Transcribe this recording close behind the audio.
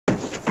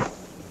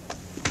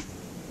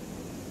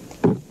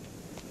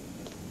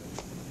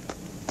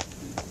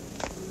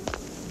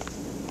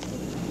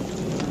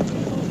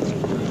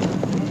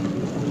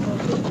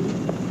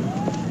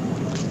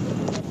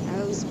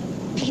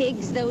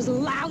those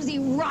lousy,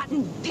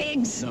 rotten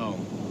pigs? No.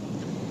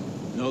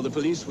 No, the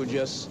police were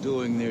just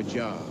doing their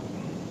job.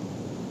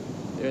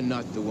 They're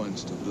not the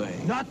ones to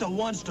blame. Not the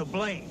ones to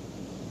blame.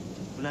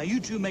 Well, now, you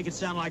two make it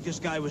sound like this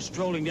guy was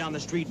strolling down the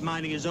street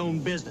minding his own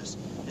business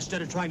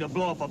instead of trying to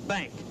blow up a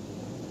bank.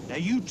 Now,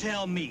 you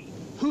tell me,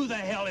 who the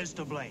hell is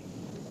to blame?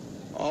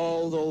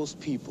 All those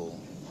people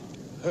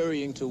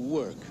hurrying to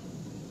work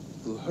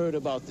who heard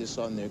about this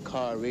on their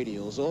car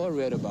radios or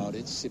read about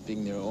it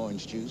sipping their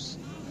orange juice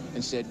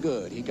and said,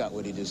 good, he got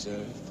what he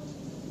deserved,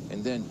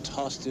 and then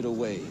tossed it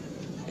away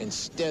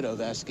instead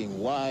of asking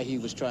why he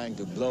was trying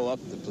to blow up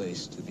the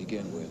place to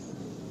begin with.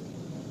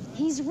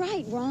 He's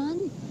right,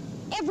 Ron.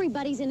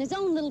 Everybody's in his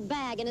own little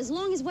bag, and as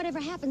long as whatever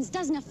happens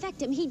doesn't affect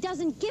him, he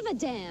doesn't give a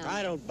damn.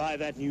 I don't buy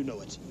that, and you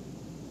know it.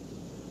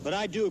 But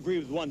I do agree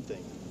with one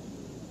thing.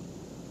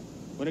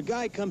 When a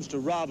guy comes to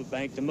rob a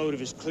bank, the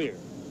motive is clear,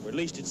 or at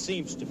least it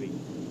seems to be.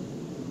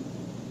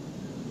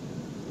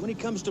 When he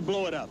comes to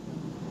blow it up,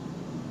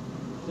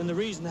 then the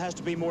reason has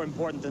to be more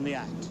important than the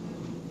act.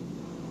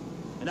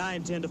 And I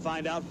intend to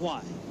find out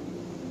why.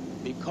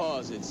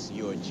 Because it's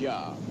your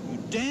job.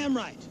 You're damn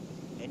right.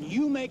 And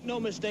you make no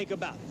mistake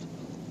about it.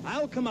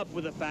 I'll come up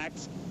with the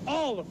facts,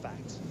 all the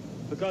facts,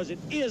 because it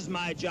is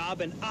my job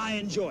and I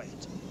enjoy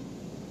it.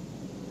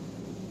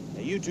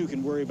 Now, you two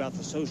can worry about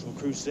the social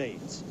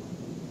crusades.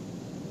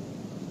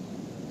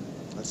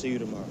 I'll see you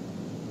tomorrow.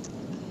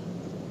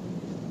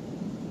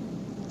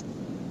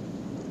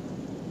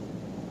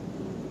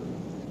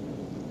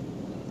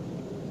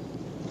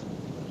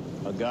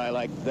 A guy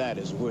like that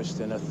is worse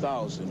than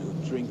 1,000 who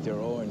drink their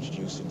orange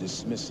juice and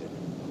dismiss it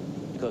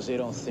because they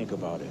don't think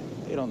about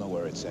it. They don't know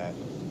where it's at.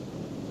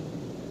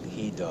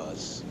 He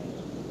does.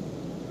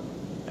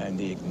 And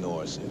he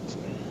ignores it.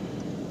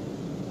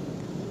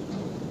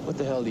 What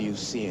the hell do you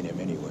see in him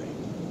anyway?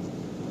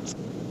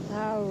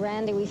 Oh,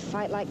 Randy, we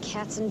fight like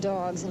cats and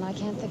dogs, and I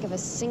can't think of a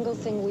single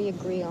thing we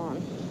agree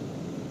on.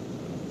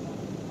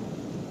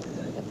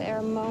 But there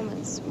are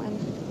moments when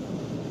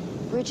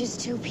we're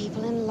just two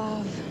people in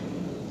love,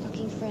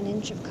 looking for an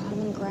inch of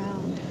common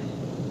ground.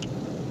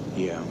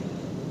 Yeah.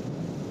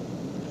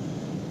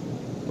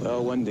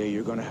 Well, one day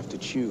you're gonna have to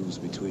choose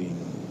between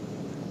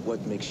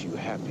what makes you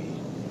happy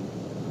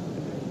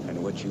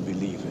and what you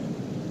believe in.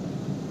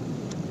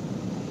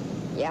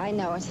 Yeah, I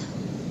know it.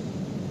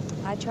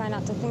 I try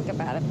not to think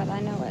about it, but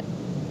I know it.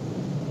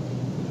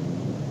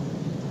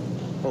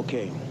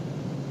 Okay.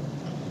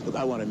 Look,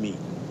 I want to meet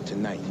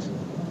tonight.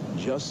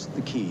 Just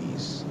the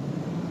Keys.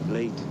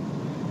 Late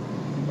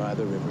by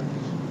the river.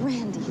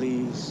 Randy.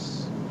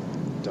 Please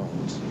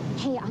don't.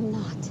 Hey, I'm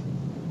not.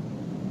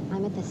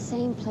 I'm at the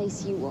same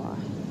place you are.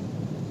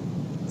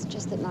 It's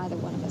just that neither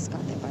one of us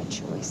got there by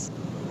choice.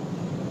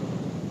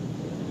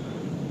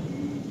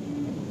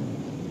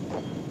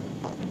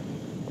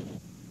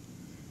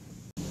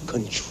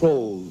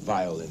 Control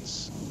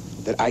violence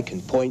that I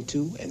can point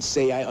to and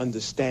say I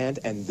understand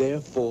and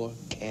therefore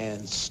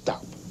can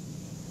stop.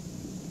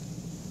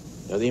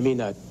 Now, they may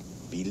not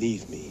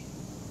believe me,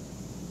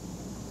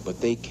 but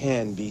they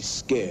can be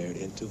scared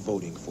into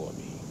voting for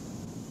me.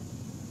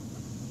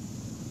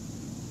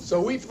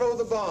 So we throw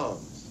the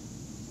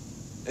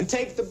bombs and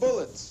take the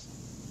bullets,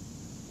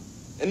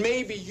 and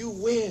maybe you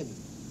win.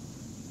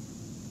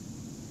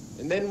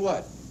 And then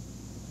what?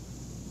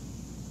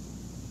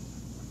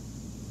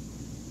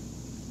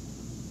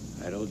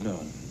 I don't know.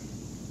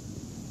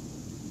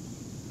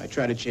 I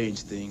try to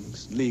change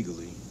things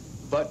legally,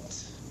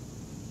 but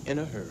in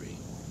a hurry.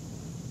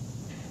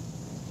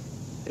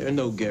 There are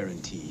no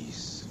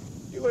guarantees.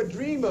 You're a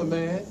dreamer,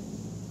 man.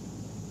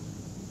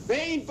 There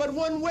ain't but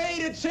one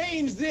way to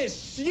change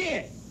this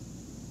shit.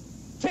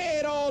 Tear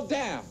it all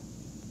down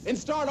and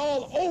start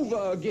all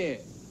over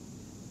again.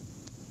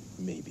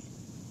 Maybe.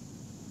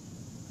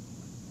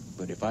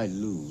 But if I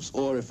lose,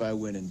 or if I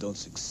win and don't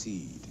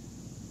succeed,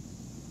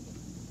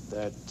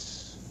 that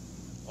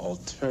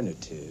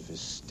alternative is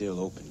still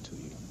open to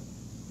you.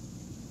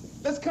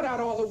 Let's cut out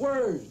all the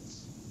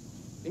words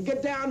and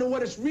get down to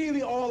what it's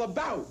really all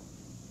about.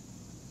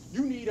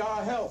 You need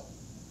our help.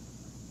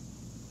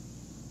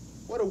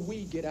 What do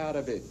we get out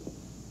of it?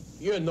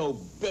 You're no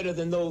better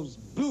than those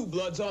blue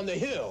bloods on the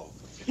hill.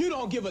 You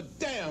don't give a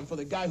damn for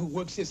the guy who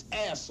works his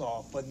ass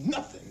off for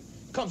nothing,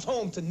 comes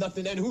home to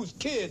nothing, and whose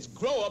kids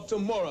grow up to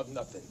more of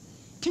nothing.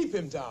 Keep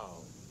him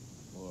down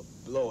or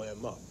blow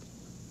him up.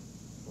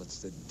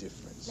 What's the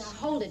difference? Now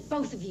hold it,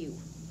 both of you.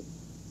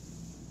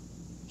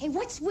 Hey,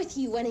 what's with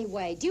you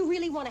anyway? Do you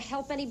really want to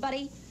help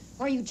anybody?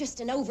 Or are you just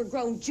an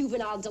overgrown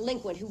juvenile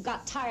delinquent who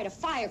got tired of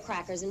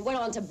firecrackers and went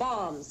on to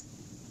bombs?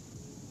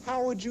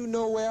 How would you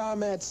know where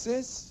I'm at,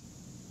 sis?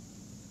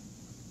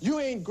 You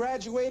ain't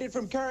graduated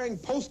from carrying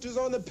posters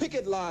on the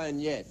picket line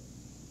yet.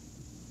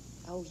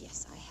 Oh,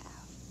 yes, I have.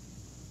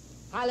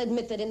 I'll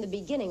admit that in the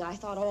beginning, I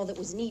thought all that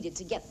was needed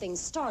to get things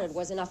started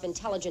was enough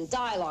intelligent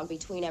dialogue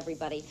between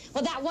everybody.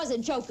 Well, that was a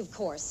joke, of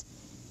course.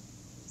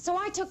 So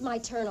I took my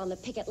turn on the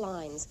picket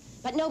lines,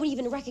 but nobody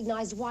even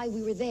recognized why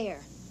we were there.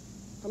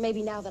 Or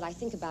maybe now that I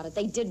think about it,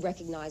 they did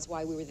recognize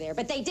why we were there,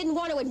 but they didn't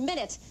want to admit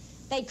it.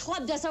 They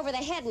clubbed us over the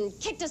head and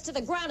kicked us to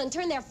the ground and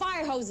turned their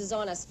fire hoses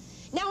on us.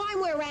 Now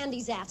I'm where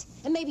Randy's at,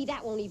 and maybe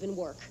that won't even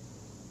work.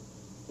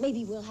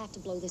 Maybe we'll have to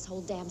blow this whole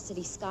damn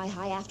city sky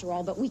high after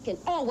all, but we can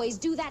always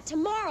do that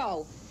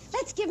tomorrow.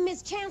 Let's give him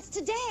his chance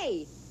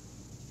today.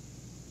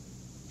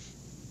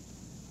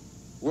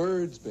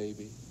 Words,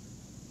 baby.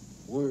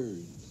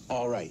 Words.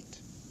 All right.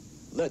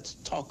 Let's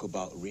talk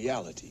about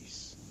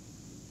realities.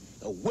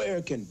 Now,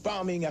 where can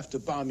bombing after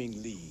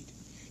bombing lead?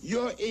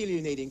 You're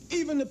alienating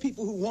even the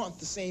people who want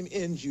the same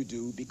ends you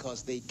do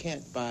because they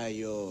can't buy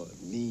your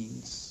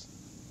means.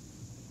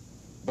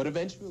 But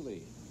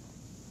eventually,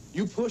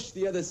 you push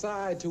the other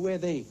side to where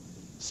they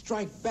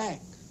strike back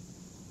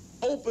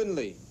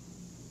openly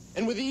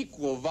and with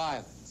equal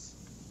violence.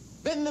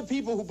 Then the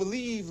people who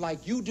believe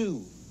like you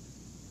do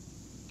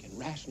can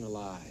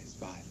rationalize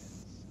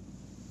violence.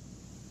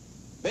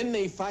 Then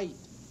they fight.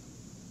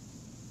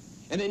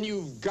 And then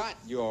you've got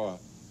your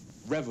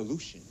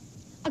revolution.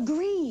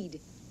 Agreed.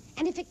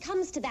 And if it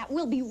comes to that,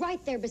 we'll be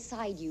right there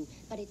beside you.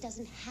 But it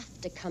doesn't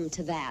have to come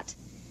to that.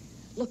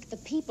 Look, the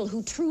people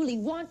who truly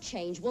want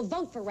change will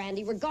vote for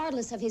Randy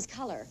regardless of his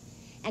color.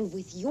 And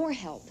with your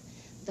help,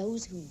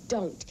 those who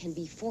don't can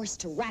be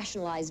forced to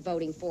rationalize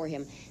voting for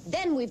him.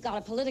 Then we've got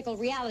a political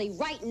reality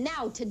right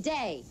now,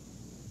 today.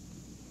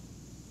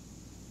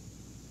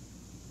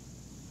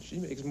 She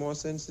makes more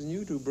sense than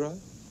you do, bruh.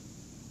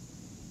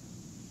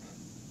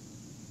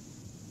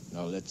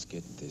 Now, let's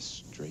get this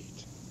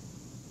straight.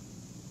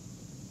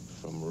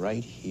 From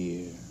right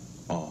here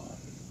on,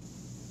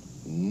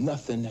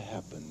 nothing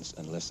happens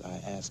unless I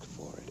ask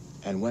for it.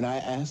 And when I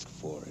ask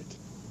for it,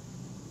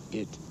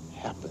 it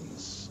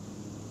happens.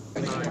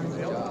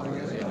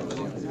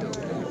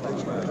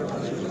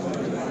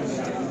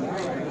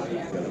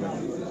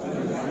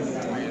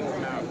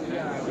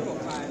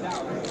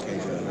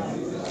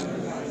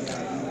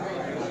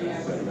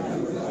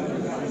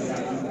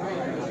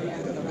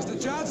 Mr.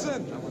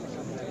 Johnson!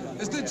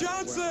 Mr.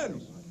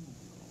 Johnson!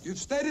 You've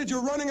stated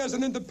you're running as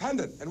an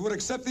independent and would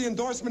accept the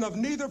endorsement of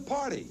neither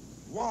party.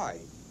 Why?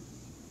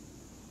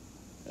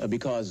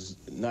 Because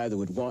neither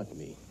would want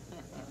me.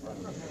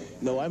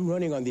 No, I'm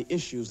running on the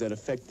issues that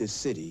affect this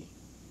city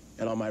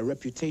and on my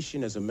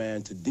reputation as a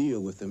man to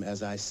deal with them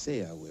as I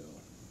say I will.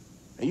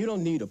 And you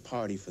don't need a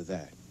party for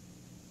that.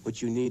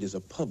 What you need is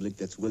a public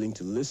that's willing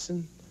to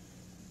listen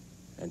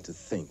and to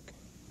think.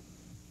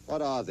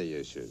 What are the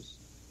issues?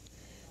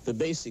 The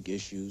basic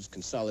issues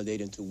consolidate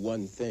into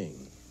one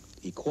thing: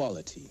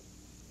 equality.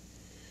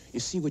 You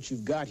see, what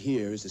you've got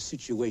here is a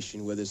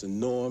situation where there's a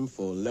norm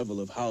for a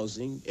level of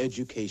housing,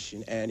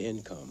 education, and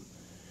income.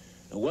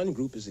 Now, one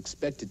group is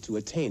expected to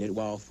attain it,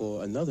 while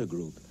for another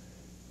group,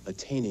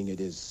 attaining it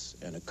is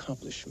an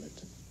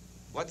accomplishment.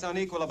 What's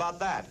unequal about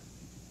that?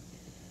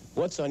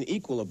 What's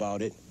unequal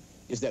about it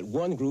is that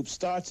one group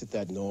starts at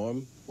that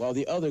norm, while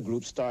the other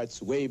group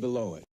starts way below it.